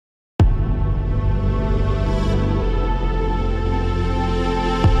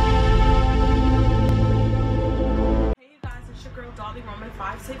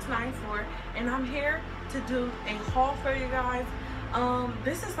to do a haul for you guys.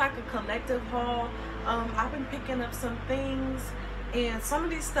 This is like a collective haul. I've been picking up some things, and some of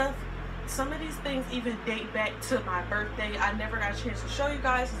these things even date back to my birthday. I never got a chance to show you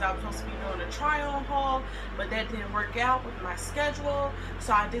guys because I was supposed to be doing a try-on haul, but that didn't work out with my schedule.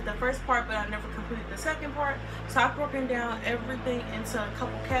 So I did the first part, but I never completed the second part. So I've broken down everything into a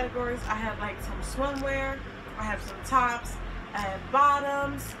couple categories. I have like some swimwear, I have some tops, I have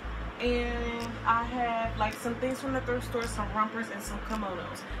bottoms, and I have like some things from the thrift store, some rompers, and some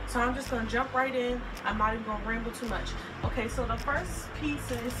kimonos. So I'm just gonna jump right in. I'm not even gonna ramble too much. Okay, so the first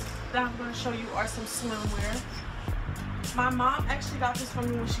pieces that I'm gonna show you are some swimwear. My mom actually got this for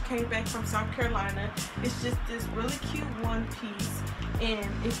me when she came back from South Carolina. It's just this really cute one piece, and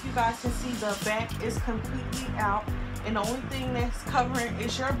if you guys can see, the back is completely out, and the only thing that's covering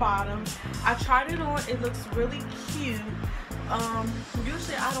is your bottom. I tried it on, it looks really cute.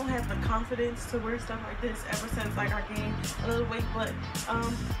 Usually I don't have the confidence to wear stuff like this ever since like I gained a little weight, but I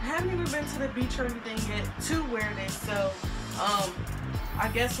haven't even been to the beach or anything yet to wear this. So I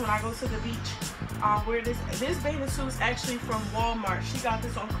guess when I go to the beach, I'll wear this. This bathing suit is actually from Walmart. She got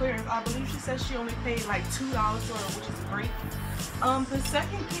this on clearance. I believe she said she only paid like $2 for it, which is great. The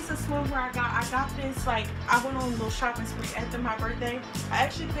second piece of swimwear I got this, like, I went on a little shopping spree after my birthday. I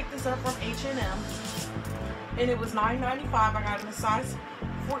actually picked this up from H&M, and it was $9.95. I got it in a size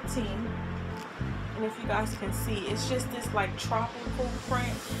 14. And if you guys can see, it's just this like tropical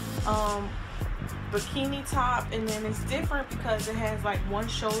print bikini top, and then it's different because it has like one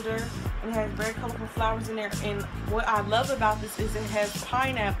shoulder and it has very colorful flowers in there. And what I love about this is it has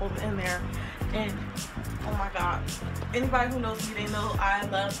pineapples in there, and oh my god, anybody who knows me, they know I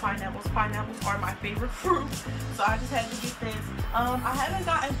love pineapples. Pineapples are my favorite fruit, so I just had to get this. I haven't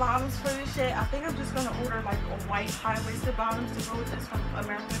gotten bottoms for this yet. I think I'm just gonna order like a white high-waisted bottoms to go with this from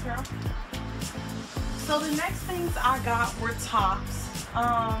American Apparel. So the next things I got were tops.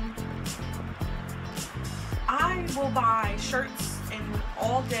 I will buy shirts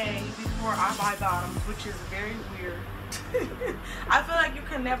all day before I buy bottoms, which is very weird. I feel like you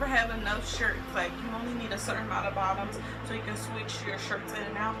can never have enough shirts. Like, you only need a certain amount of bottoms so you can switch your shirts in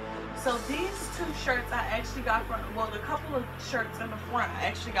and out. So these two shirts I actually got from, well, the couple of shirts in the front I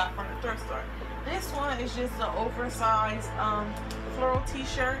actually got from the thrift store. This one is just an oversized floral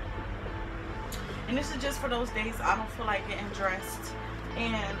t-shirt, and this is just for those days I don't feel like getting dressed.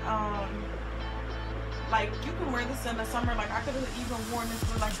 And like, you can wear this in the summer. Like, I could have even worn this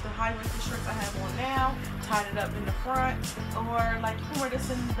with like the high-waisted shirts I have on now, tied it up in the front, or like you can wear this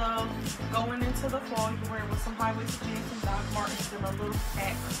in the going into the fall. You can wear it with some high-waisted jeans, some Doc Martens, and a little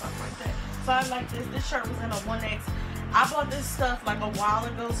hat or something like that. So I like this. This shirt was in a 1X. I bought this stuff like a while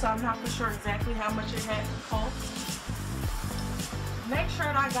ago, so I'm not for sure exactly how much it had cost. Next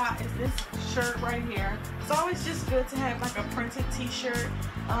shirt I got is this shirt right here. It's always just good to have like a printed t-shirt.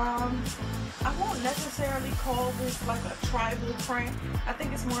 I won't necessarily call this like a tribal print. I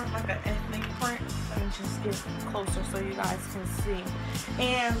think it's more of like an ethnic print. Let me just get closer so you guys can see.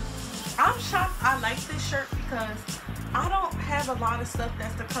 And I'm shocked I like this shirt because I don't have a lot of stuff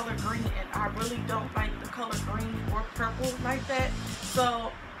that's the color green, and I really don't like the color green or purple like that.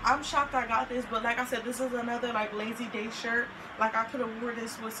 So I'm shocked I got this, but like I said, this is another like lazy day shirt. Like, I could have wore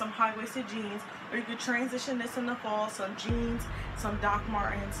this with some high-waisted jeans, or you could transition this in the fall, some jeans, some Doc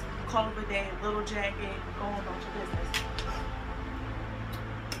Martens, call it a day, little jacket, go on about your business.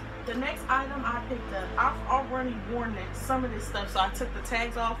 The next item I picked up, I've already worn some of this stuff, so I took the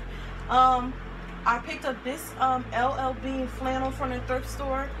tags off. I picked up this LL Bean flannel from the thrift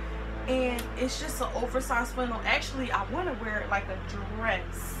store, and it's just an oversized flannel. Actually, I want to wear it like a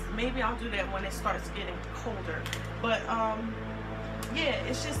dress. Maybe I'll do that when it starts getting colder. But yeah,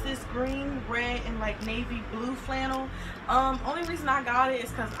 it's just this green, red, and like navy blue flannel. Only reason I got it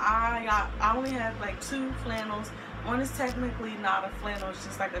is because I only have like 2 flannels. One is technically not a flannel, it's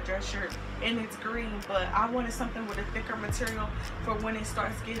just like a dress shirt, and it's green, but I wanted something with a thicker material for when it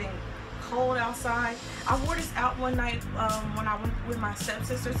starts getting cold outside. I wore this out one night when I went with my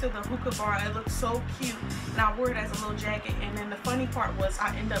stepsister to the hookah bar. It looked so cute, and I wore it as a little jacket. And then the funny part was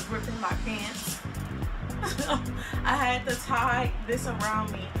I ended up ripping my pants. I had to tie this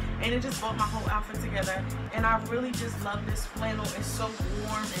around me, and it just brought my whole outfit together. And I really just love this flannel. It's so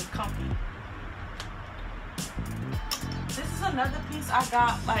warm and comfy. This is another piece I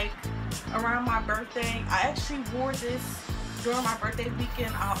got like around my birthday. I actually wore this during my birthday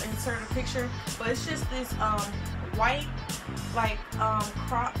weekend. I'll insert a picture, but it's just this white like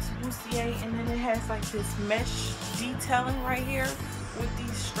cropped bustier, and then it has like this mesh detailing right here. with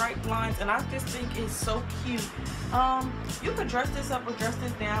these striped lines, and I just think it's so cute. You could dress this up or dress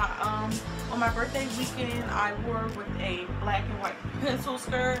this down. On my birthday weekend, I wore with a black and white pencil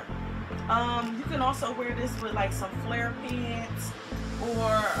skirt. You can also wear this with like some flare pants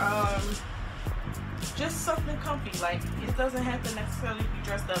or just something comfy. Like, it doesn't have to necessarily be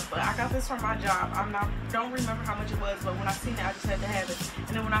dressed up, but I got this from my job. Don't remember how much it was, but when I seen it, I just had to have it.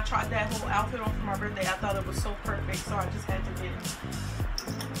 And then when I tried that whole outfit on for my birthday, I thought it was so perfect, so I just had to get it.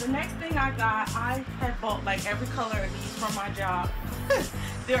 The next thing I got, I had bought like every color of these from my job.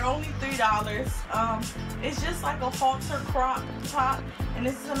 They're only $3. It's just like a halter crop top, and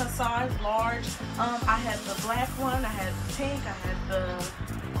this is in a size large. I had the black one, I had the pink, I had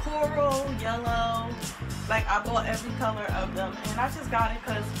the coral, yellow. Like, I bought every color of them, and I just got it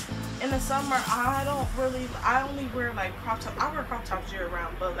because in the summer I only wear like crop top. I wear crop tops year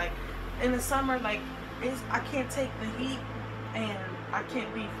round, but like in the summer, like I can't take the heat and I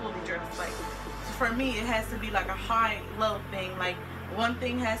can't be fully dressed. Like, for me, it has to be like a high-low thing. Like, one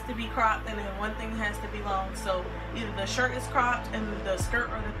thing has to be cropped and then one thing has to be long. So either the shirt is cropped and the skirt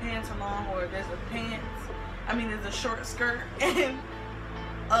or the pants are long, or there's a short skirt and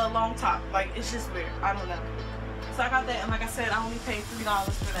a long top. Like, it's just weird. I don't know. So I got that, and like I said, I only paid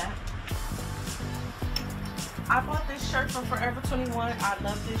 $3 for that. I bought this shirt from Forever 21. I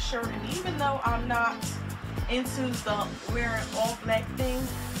love this shirt, and even though I'm not into the wearing all black thing,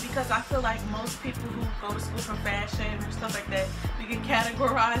 because I feel like most people who go to school for fashion or stuff like that, you get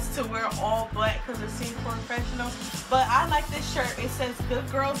categorized to wear all black because it seems professional. But I like this shirt. It says "Good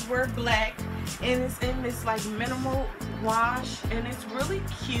Girls Wear Black," and it's in this like minimal wash, and it's really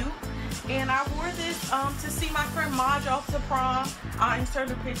cute. And I wore this to see my friend Maj off to prom. I'll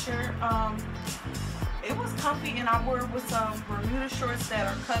insert a picture. It was comfy, and I wore it with some Bermuda shorts that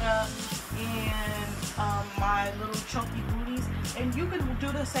are cut up and my little chunky booties. And you can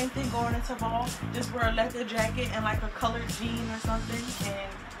do the same thing going into fall. Just wear a leather jacket and like a colored jean or something,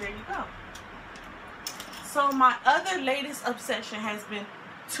 and there you go. So my other latest obsession has been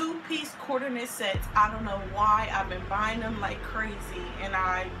two-piece coordinate sets. I don't know why. I've been buying them like crazy, and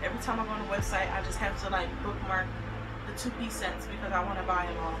every time I go on the website, I just have to like bookmark the two-piece sets because I want to buy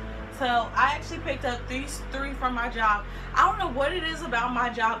them all. So I actually picked up these three from my job. I don't know what it is about my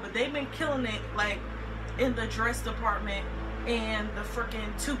job, but they've been killing it like in the dress department and the freaking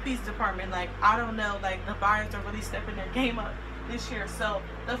two-piece department. Like, I don't know, like the buyers are really stepping their game up this year. So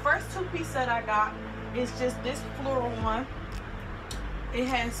the first two-piece set I got is just this floral one. It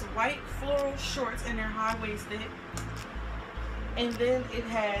has white floral shorts, and they're high-waisted, and then it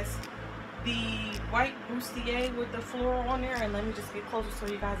has the white bustier with the floral on there. And let me just get closer so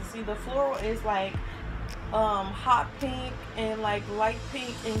you guys can see. The floral is like hot pink and like light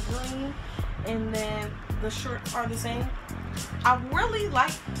pink and green, and then the shorts are the same. I really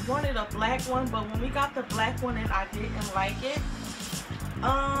wanted a black one, but when we got the black one and I didn't like it.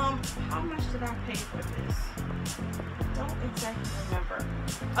 How much did I pay for this? Don't exactly remember.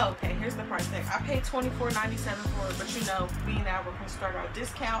 Oh, okay, here's the price tag. I paid $24.97 for it, but you know, being that we're gonna start our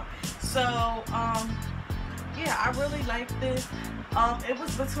discount. So yeah, I really like this. It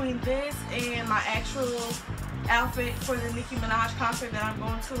was between this and my actual outfit for the Nicki Minaj concert that I'm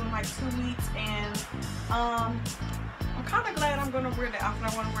going to in like 2 weeks, and I'm kind of glad I'm gonna wear the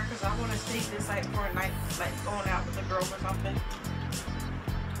outfit I want to wear, because I want to save this like for a night, like going out with a girl or something.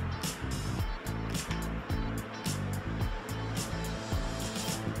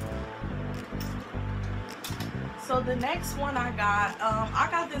 So the next one I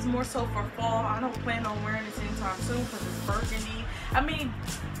got this more so for fall. I don't plan on wearing this anytime soon because it's burgundy. I mean,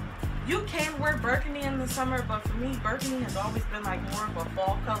 you can wear burgundy in the summer, but for me, burgundy has always been like more of a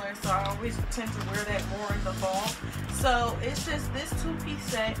fall color, so I always tend to wear that more in the fall. So it's just this two-piece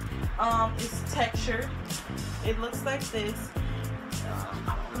set. It's textured. It looks like this.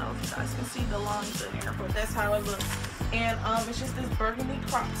 I don't know if you guys can see the lines in here, but that's how it looks. And it's just this burgundy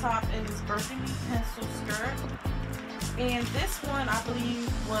crop top and this burgundy pencil skirt. And this one, I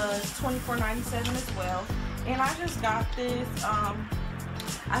believe, was $24.97 as well. And I just got this.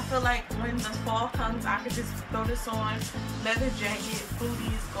 I feel like when the fall comes, I could just throw this on, leather jacket,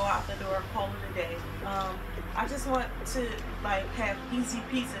 booties, go out the door, call it a day. I just want to like have easy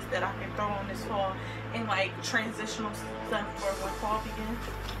pieces that I can throw on this fall, and like transitional stuff for when fall begins.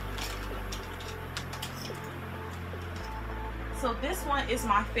 So this one is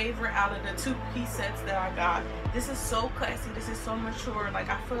my favorite out of the two-piece sets that I got. This is so classy. This is so mature. Like,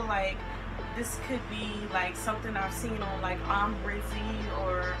 I feel like this could be like something I've seen on like I'm Rizzy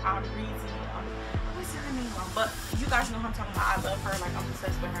or I'm Reezy. I always say her name wrong, but you guys know who I'm talking about. I love her. Like, I'm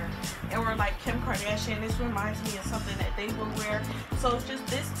obsessed with her. And we're more like Kim Kardashian. This reminds me of something that they would wear. So it's just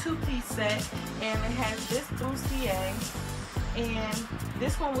this two-piece set, and it has this bustier, and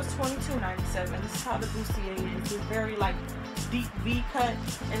this one was $22.97. This is how the bustier is. It's very like deep V cut,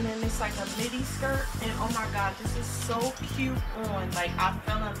 and then it's like a midi skirt, and oh my god, this is so cute on. Like, I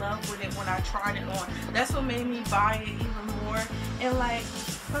fell in love with it when I tried it on. That's what made me buy it even more. And like,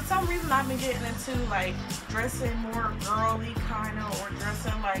 for some reason I've been getting into like dressing more girly kind of, or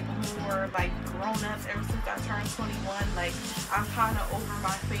dressing like more like grown ups ever since I turned 21. Like, I'm kind of over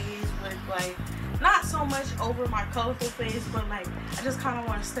my phase with like, not so much over my colorful phase, but like I just kind of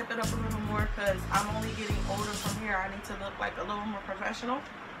want to step it up a little more because I'm only getting older from here. I need to look like a little more professional.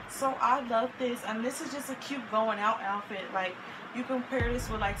 So I love this, and this is just a cute going out outfit. Like, you can pair this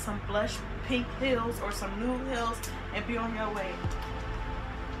with like some blush pink heels or some nude heels and be on your way.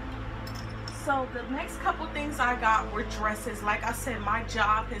 So the next couple things I got were dresses. Like I said, my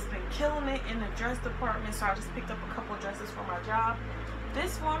job has been killing it in the dress department, so I just picked up a couple dresses for my job.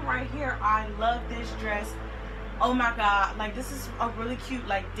 This one right here, I love this dress. Oh my god, like this is a really cute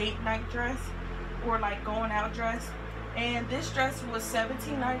like date night dress or like going out dress. And this dress was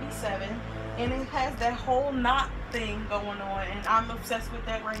 $17.97, and it has that whole knot thing going on, and I'm obsessed with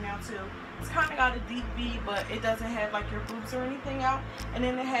that right now too. It's kind of got a deep V, but it doesn't have like your boobs or anything out. And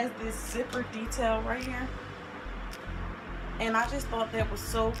then it has this zipper detail right here, and I just thought that was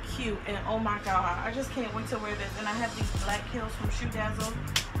so cute. And oh my god, I just can't wait to wear this. And I have these black heels from Shoe Dazzle.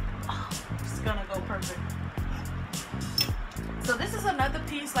 Oh, it's gonna go perfect. So this is another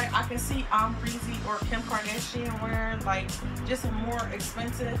piece like I can see Breezy or Kim Kardashian wearing, like just more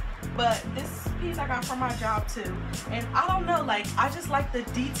expensive. But this piece I got from my job too. And I don't know, like I just like the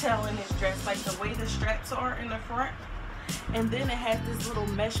detail in this dress, like the way the straps are in the front. And then it has this little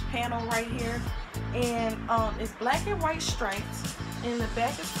mesh panel right here, and it's black and white stripes, and the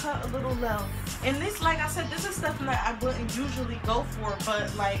back is cut a little low. And this, like I said, this is stuff that I wouldn't usually go for,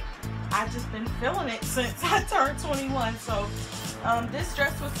 but like I just been feeling it since I turned 21. So this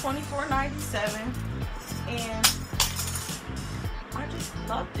dress was $24.97, and I just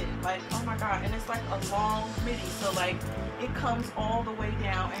loved it. Like, oh my god. And it's like a long midi, so like it comes all the way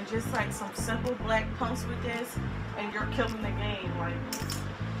down, and just like some simple black pumps with this, and you're killing the game. Like,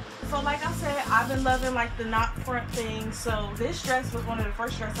 so like I said, I've been loving like the knot front thing. So this dress was one of the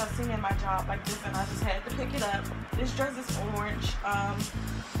first dresses I've seen in my job like this, and I just had to pick it up. This dress is orange,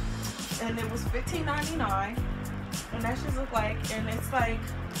 and it was $15.99, and that's just look like, and it's like,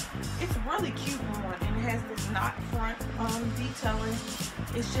 it's really cute on, and it has this knot front detailing.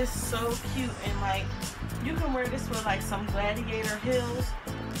 It's just so cute, and like you can wear this with like some gladiator heels,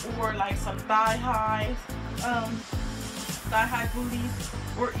 or like some thigh high booties,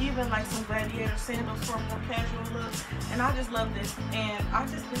 or even like some gladiator sandals for a more casual look. And I just love this, and I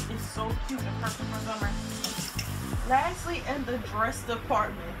just think it's so cute and perfect for summer. Lastly, in the dress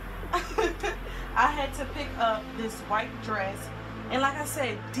department, I had to pick up this white dress. And like I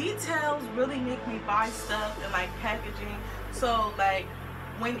said, details really make me buy stuff, and like packaging. So like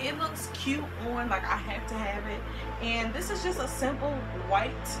when it looks cute on, like I have to have it. And this is just a simple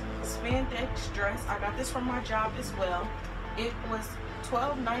white spandex dress. I got this from my job as well. It was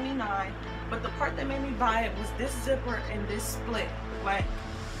 $12.99, but the part that made me buy it was this zipper and this split. Like,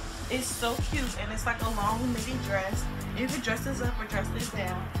 it's so cute, and it's like a long midi dress. You can dress this up or dress this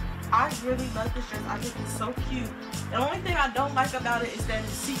down. I really love this dress. I think it's so cute. The only thing I don't like about it is that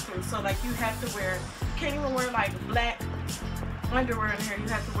it's see-through, so like you have to wear, you can't even wear like black underwear in here. You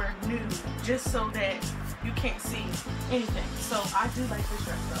have to wear nude just so that you can't see anything. So I do like this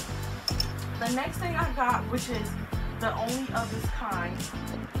dress though. The next thing I got, which is the only of its kind,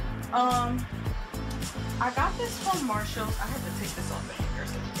 I got this from Marshall's. I have to take this off the hanger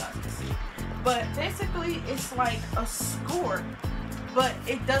so you guys can see. But basically it's like a skirt, but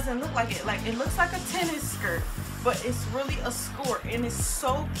it doesn't look like it. Like, it looks like a tennis skirt, but it's really a skirt, and it's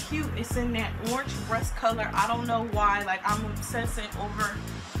so cute. It's in that orange rust color. I don't know why, like I'm obsessing over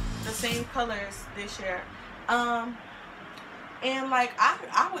the same colors this year. And like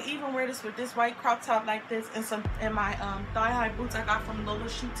I would even wear this with this white crop top like this, and my thigh-high boots I got from Lola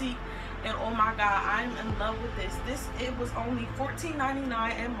Boutique. And oh my god, I'm in love with this. It was only $14.99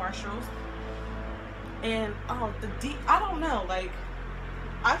 at Marshall's. And oh, I don't know, like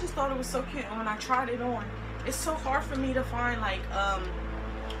I just thought it was so cute. And when I tried it on, it's so hard for me to find like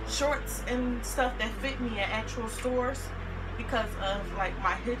shorts and stuff that fit me at actual stores because of like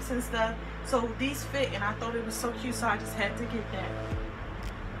my hips and stuff. So these fit, and I thought it was so cute, so I just had to get that.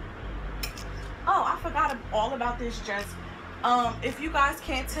 Oh, I forgot all about this dress. If you guys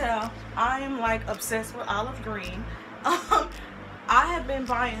can't tell, I am like obsessed with olive green. I have been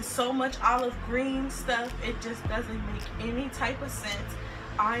buying so much olive green stuff, it just doesn't make any type of sense.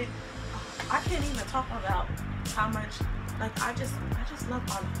 I can't even talk about how much, like, I just love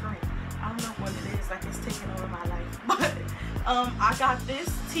olive green. I don't know what it is, like it's taking over my life. But I got this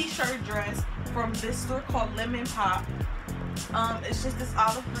t-shirt dress from this store called Lemon Pop. It's just this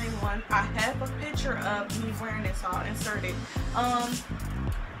olive green one. I have a picture of me wearing this, so I'll insert it.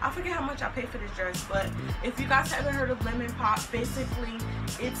 I forget how much I paid for this dress, but if you guys haven't heard of Lemon Pop, basically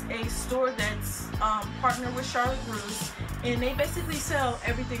it's a store that's partnered with Charlotte Russe, and they basically sell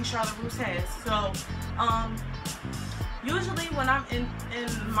everything Charlotte Russe has. So usually when I'm in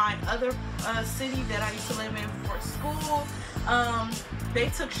my other city that I used to live in for school, they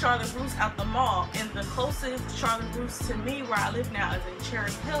took Charlotte Russe out the mall, and the closest Charlotte Russe to me where I live now is in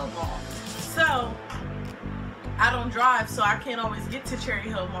Cherry Hill Mall. So I don't drive, so I can't always get to Cherry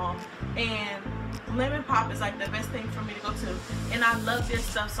Hill Mall, and Lemon Pop is like the best thing for me to go to, and I love their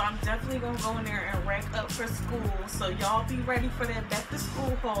stuff, so I'm definitely gonna go in there and rank up for school. So y'all be ready for that back to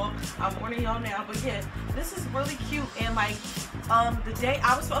school haul. I'm warning y'all now. But yeah, this is really cute, and like the day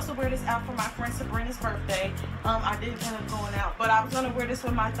I was supposed to wear this out for my friend Sabrina's birthday, I didn't end up going out, but I was gonna wear this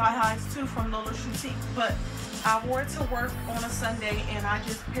with my thigh highs too from Lola Boutique, but I wore it to work on a Sunday, and I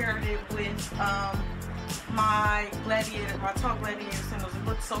just paired it with my Gladiator, my tall Gladiator sandals. It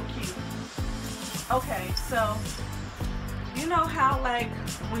looks so cute. Okay, so you know how like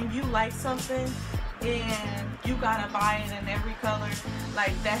when you like something and you gotta buy it in every color,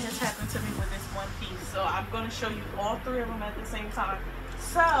 like that has happened to me with this one piece. So I'm going to show you all three of them at the same time.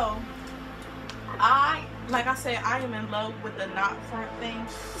 So like I said, I am in love with the knot front thing.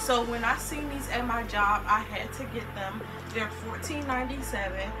 So when I seen these at my job, I had to get them. They're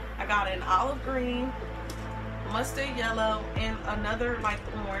 $14.97. I got an olive green, mustard yellow, and another like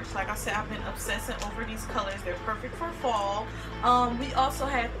orange. Like I said, I've been obsessing over these colors. They're perfect for fall. We also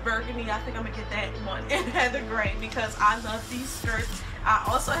have burgundy. I think I'm gonna get that one, and heather gray, because I love these skirts. I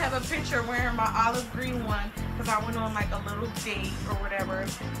also have a picture wearing my olive green one because I went on like a little date or whatever,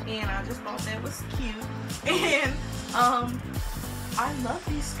 and I just thought that was cute. And I love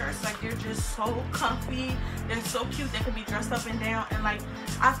these skirts. Like, they're just so comfy, they're so cute. They can be dressed up and down, and like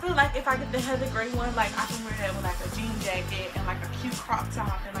I feel like if I get the heather gray one, like I can wear that with like a jean jacket and like a cute crop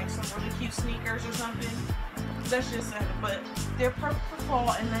top and like some really cute sneakers or something. That's just it. But they're perfect for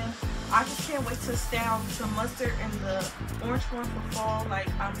fall, and then I just can't wait to style the mustard and the orange one for fall. Like,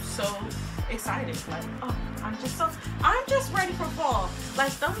 I'm so excited. Like, oh, I'm just ready for fall.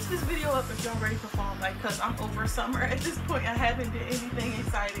 Like, thumbs this video up if y'all ready for fall. Like, cause I'm over summer at this point. I haven't did anything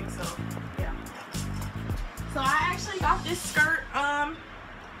exciting, so yeah. So I actually got this skirt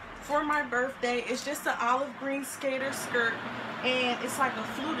for my birthday. It's just an olive green skater skirt, and it's like a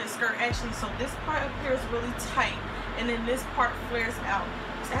fluted skirt actually. So this part up here is really tight, and then this part flares out.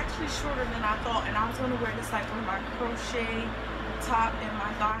 It's actually shorter than I thought, and I was going to wear this like with my crochet top and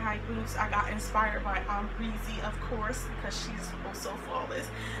my thigh-high boots. I got inspired by Breezy, of course, because she's so flawless.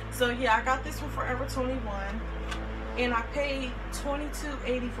 So yeah, I got this one Forever 21, and I paid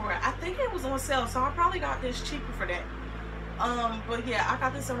 $22.80 for it. I think it was on sale, so I probably got this cheaper for that. But yeah, I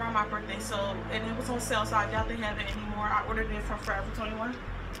got this around my birthday, so, and it was on sale, so I doubt they have it anymore. I ordered it from Forever 21.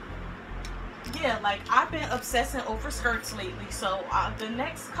 Yeah, like, I've been obsessing over skirts lately, so the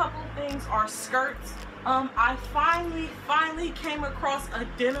next couple things are skirts. I finally came across a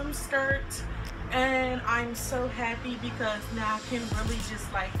denim skirt, and I'm so happy because now I can really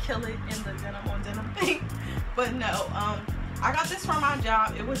just like kill it in the denim on denim thing. But no, I got this from my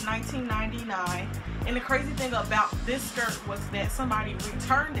job. It was $19.99, and the crazy thing about this skirt was that somebody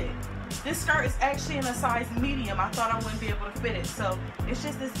returned it. This skirt is actually in a size medium. I thought I wouldn't be able to fit it. So it's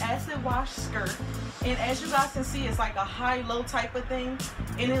just this acid wash skirt, and as you guys can see, it's like a high-low type of thing,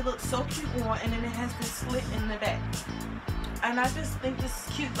 and it looks so cute on, and then it has this slit in the back. And I just think this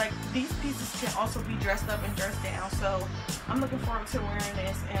is cute. Like, these pieces can also be dressed up and dressed down, so I'm looking forward to wearing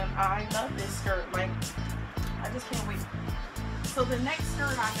this, and I love this skirt. Like, I just can't wait. So the next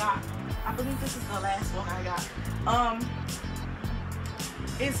skirt I got, I believe this is the last one I got.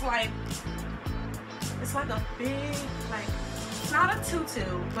 It's like a big, like, it's not a tutu,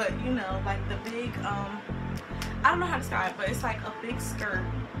 but you know, like the big, I don't know how to describe it, but it's like a big skirt.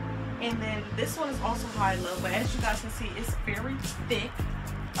 And then this one is also high-low, but as you guys can see, it's very thick.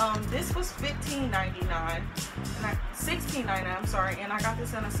 This was $15.99, and $16.99, I'm sorry, and I got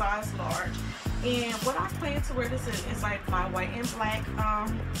this in a size large. And what I plan to wear this in is like my white and black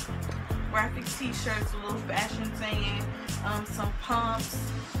graphic t-shirts, a little fashion saying, some pumps,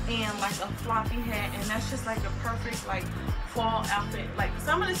 and like a floppy hat, and that's just like a perfect like fall outfit. Like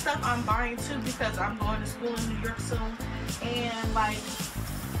some of this stuff I'm buying too because I'm going to school in New York soon, and like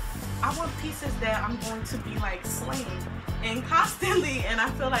I want pieces that I'm going to be like slaying and constantly, and I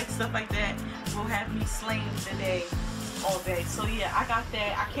feel like stuff like that will have me slaying the day all day. So yeah, I got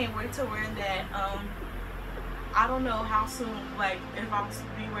that. I can't wait to wear that. I don't know how soon, like if I'm to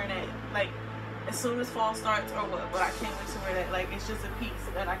be wearing that like as soon as fall starts or what, but I can't wait to wear that. Like it's just a piece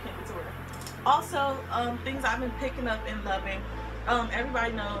that I can't wait to wear. Also, things I've been picking up and loving.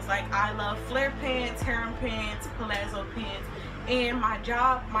 Everybody knows like I love flare pants, harem pants, palazzo pants, and my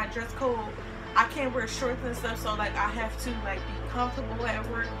job, my dress code, I can't wear shorts and stuff, so like I have to like be comfortable at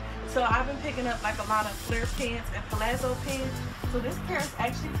work. So I've been picking up like a lot of flare pants and palazzo pants. So this pair is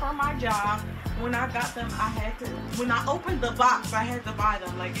actually for my job. When I got them, when I opened the box, I had to buy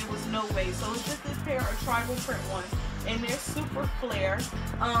them. Like it was no way. So it's just this pair of tribal print ones, and they're super flare.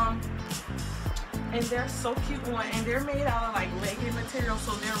 And they're so cute on, and they're made out of like legging material,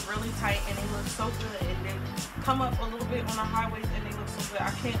 so they're really tight and they look so good, and they come up a little bit on the high waist and they look so good.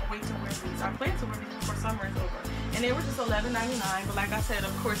 I can't wait to wear these. I plan to wear these before summer is over, and they were just $11.99, but like I said,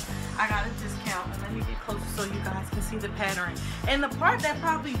 of course I got a discount. And let me get closer so you guys can see the pattern. And the part that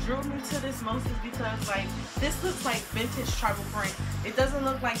probably drew me to this most is because like this looks like vintage tribal print. It doesn't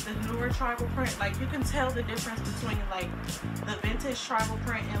look like the newer tribal print. Like you can tell the difference between like the vintage tribal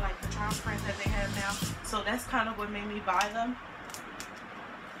print and like the tribal print that they have now. So that's kind of what made me buy them.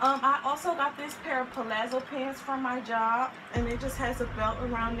 I also got this pair of palazzo pants from my job, and it just has a belt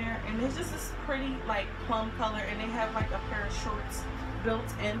around there, and it's just this pretty like plum color, and they have like a pair of shorts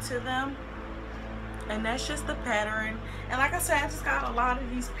built into them, and that's just the pattern. And like I said, I just got a lot of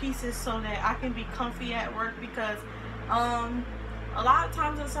these pieces so that I can be comfy at work, because a lot of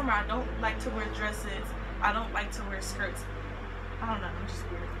times in summer I don't like to wear dresses, I don't like to wear skirts, I don't know, I'm just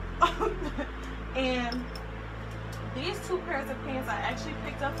weird. And these two pairs of pants I actually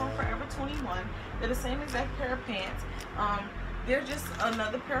picked up on Forever 21. They're the same exact pair of pants. They're just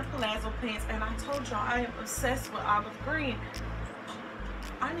another pair of palazzo pants, and I told y'all I am obsessed with olive green.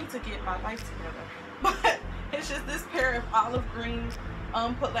 I need to get my life together. But it's just this pair of olive green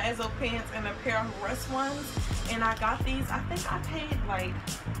palazzo pants and a pair of rust ones, and I got these. I think I paid like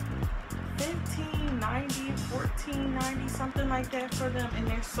 $15.90, $14.90, something like that for them, and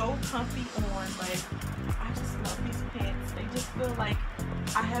they're so comfy on. Like I just love these pants. They just feel like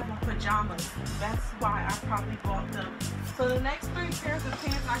I have on pajamas. That's why I probably bought them. So the next three pairs of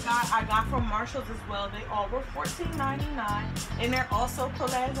pants I got from Marshalls as well. They all were $14.99, and they're also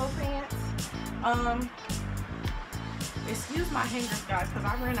palazzo pants. Excuse my hangers, guys, because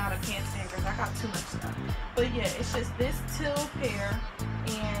I ran out of pants hangers. I got too much stuff. But yeah, it's just this teal pair,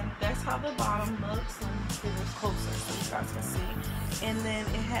 and that's how the bottom looks. Let me get this closer so you guys can see. And then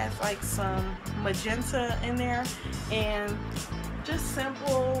it has like some magenta in there, and just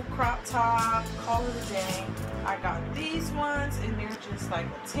simple crop top, call it a day. I got these ones, and they're just like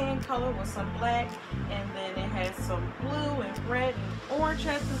a tan color with some black, and then it has some blue and red and orange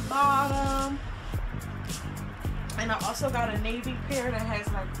at the bottom. And I also got a navy pair that has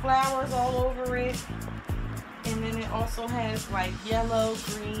like flowers all over it. And then it also has like yellow,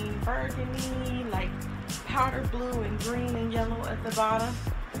 green, burgundy, like powder blue and green and yellow at the bottom.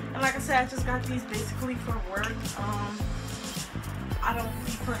 And like I said, I just got these basically for work. I don't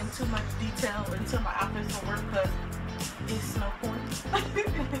be putting too much detail into my outfits for work because it's no point.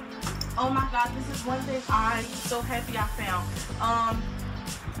 Oh my god, this is one thing I'm so happy I found.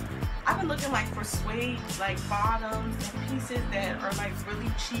 I've been looking like for suede like bottoms and pieces that are like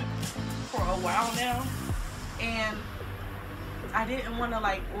really cheap for a while now, and I didn't want to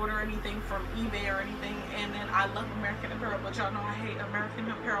like order anything from eBay or anything. And then I love American Apparel, but y'all know I hate American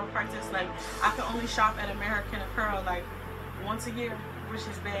Apparel prices. Like I can only shop at American Apparel like once a year, which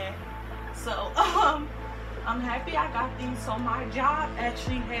is bad. So I'm happy I got these. So my job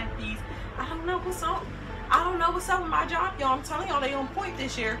actually had these. I don't know what's up with my job, y'all. I'm telling y'all, they on point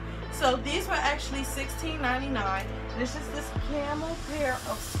this year. So these were actually $16.99, and it's just this camel pair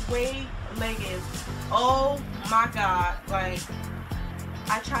of suede leggings. Oh my god, like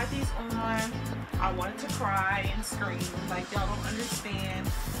I tried these on, I wanted to cry and scream. Like y'all don't understand.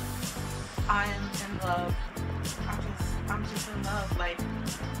 I am in love. I'm just in love. Like,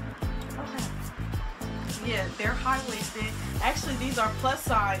 okay. Yeah, they're high-waisted. Actually, these are plus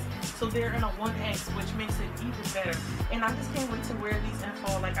size, so they're in a 1X, which makes it even better. And I just can't wait to wear these in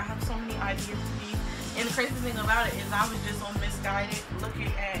fall. Like, I have so many ideas for these. And the crazy thing about it is I was just on Misguided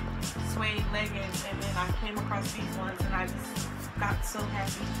looking at suede leggings, and then I came across these ones, and I just got so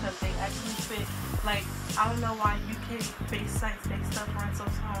happy because they actually fit. Like, I don't know why UK based sites, they stuff run so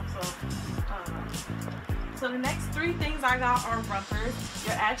small, so so the next 3 things I got are rompers.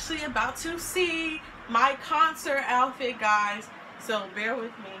 You're actually about to see my concert outfit, guys, so bear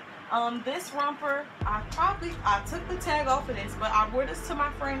with me. This romper, I took the tag off of this, but I wore this to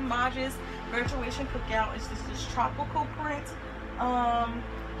my friend Maj's graduation cookout. It's just this tropical print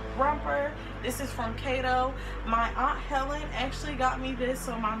romper. This is from Cato. My Aunt Helen actually got me this,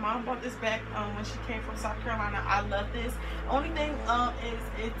 so my mom bought this back when she came from South Carolina. I love this. Only thing is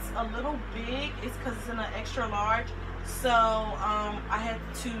it's a little big. It's because it's in an extra large, so I had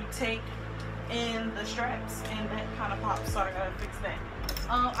to take in the straps, and that kind of popped, so I gotta fix that.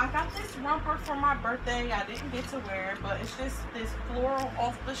 I got this romper for my birthday. I didn't get to wear it, but it's just this floral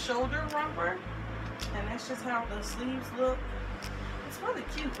off the shoulder romper, and that's just how the sleeves look. It's really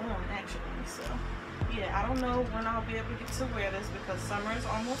cute on, actually. So yeah, I don't know when I'll be able to get to wear this because summer is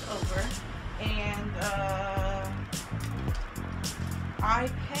almost over, and I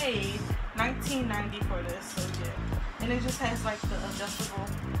paid $19.90 for this, so yeah. And it just has like the adjustable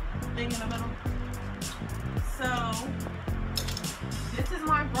thing in the middle. So this is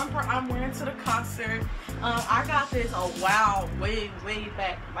my romper I'm wearing to the concert. I got this a while, way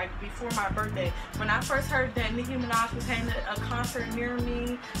back, like before my birthday. When I first heard that Nicki Minaj was having a concert near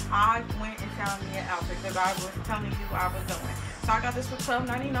me, I went and found me an outfit because I was telling you I was going. So I got this for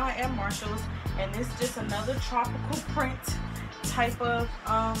 $12.99 at Marshall's, and it's just another tropical print type of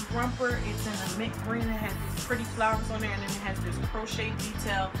romper. It's in a mint green. It has these pretty flowers on there, and then it has this crochet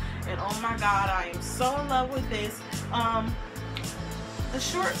detail. And oh my god, I am so in love with this. The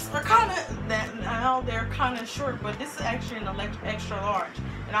shorts are kind of now they're kind of short, but this is actually an extra large,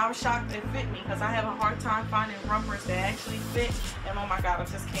 and I was shocked it fit me because I have a hard time finding rompers that actually fit. And oh my god, I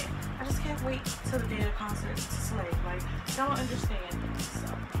just can't wait till the day of the concert to slay. Like, y'all don't understand.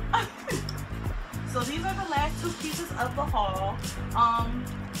 So these are the last 2 pieces of the haul.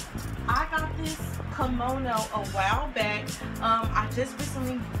 I got this kimono a while back. I just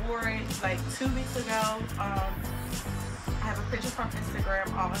recently wore it like 2 weeks ago. I have a picture from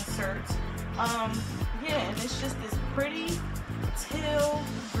Instagram, I'll insert. Yeah, and it's just this pretty teal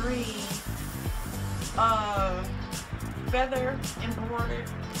green feather embroidered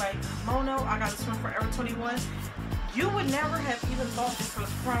like kimono. I got this from Forever 21. You would never have even thought this was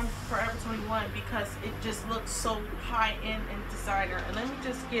from Forever 21 because it just looks so high end and designer. And let me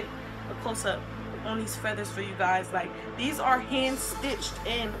just get a close up on these feathers for you guys. Like, these are hand stitched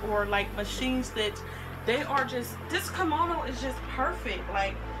in or like machine stitched. They are just, this kimono is just perfect.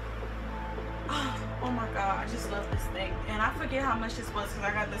 Like, oh my god, I just love this thing. And I forget how much this was because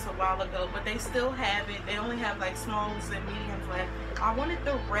I got this a while ago, but they still have it. They only have like smalls and mediums left. I wanted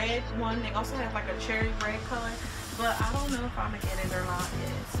the red one. They also have like a cherry red color, but I don't know if I'm gonna get it or not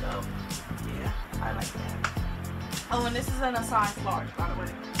yet. So yeah, I like that. Oh, and this is in a size large, by the way.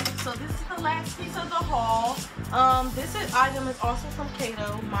 So this is the last piece of the haul. This item is also from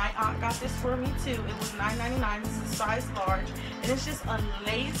Cato. My aunt got this for me too. It was $9.99. This is size large, and it's just a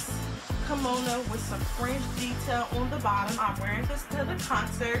lace kimono with some fringe detail on the bottom. I'm wearing this to the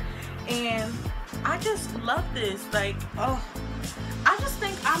concert, and I just love this. Like, oh, I just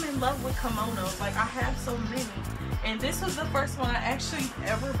think I'm in love with kimonos. Like, I have so many, and this was the first one I actually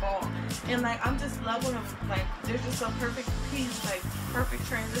ever bought, and like, I'm just loving them. Like, they're just a perfect piece, like perfect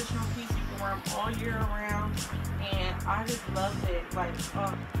transitional piece. You can wear them all year round, and I just loved it. Like,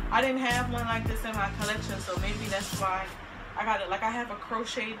 I didn't have one like this in my collection, so maybe that's why I got it. Like, I have a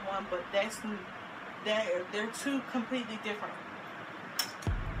crocheted one, but they're 2 completely different.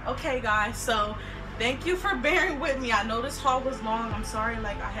 Okay guys, so thank you for bearing with me. I know this haul was long. I'm sorry,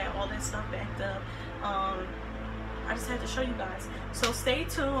 like, I had all that stuff backed up. I just had to show you guys. So stay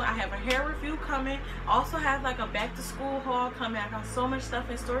tuned. I have a hair review coming. Also have like a back to school haul coming. I got so much stuff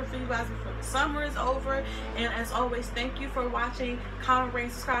in store for you guys before the summer is over. And as always, thank you for watching. Comment,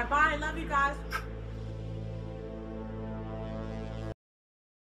 rate, subscribe. Bye. Love you guys.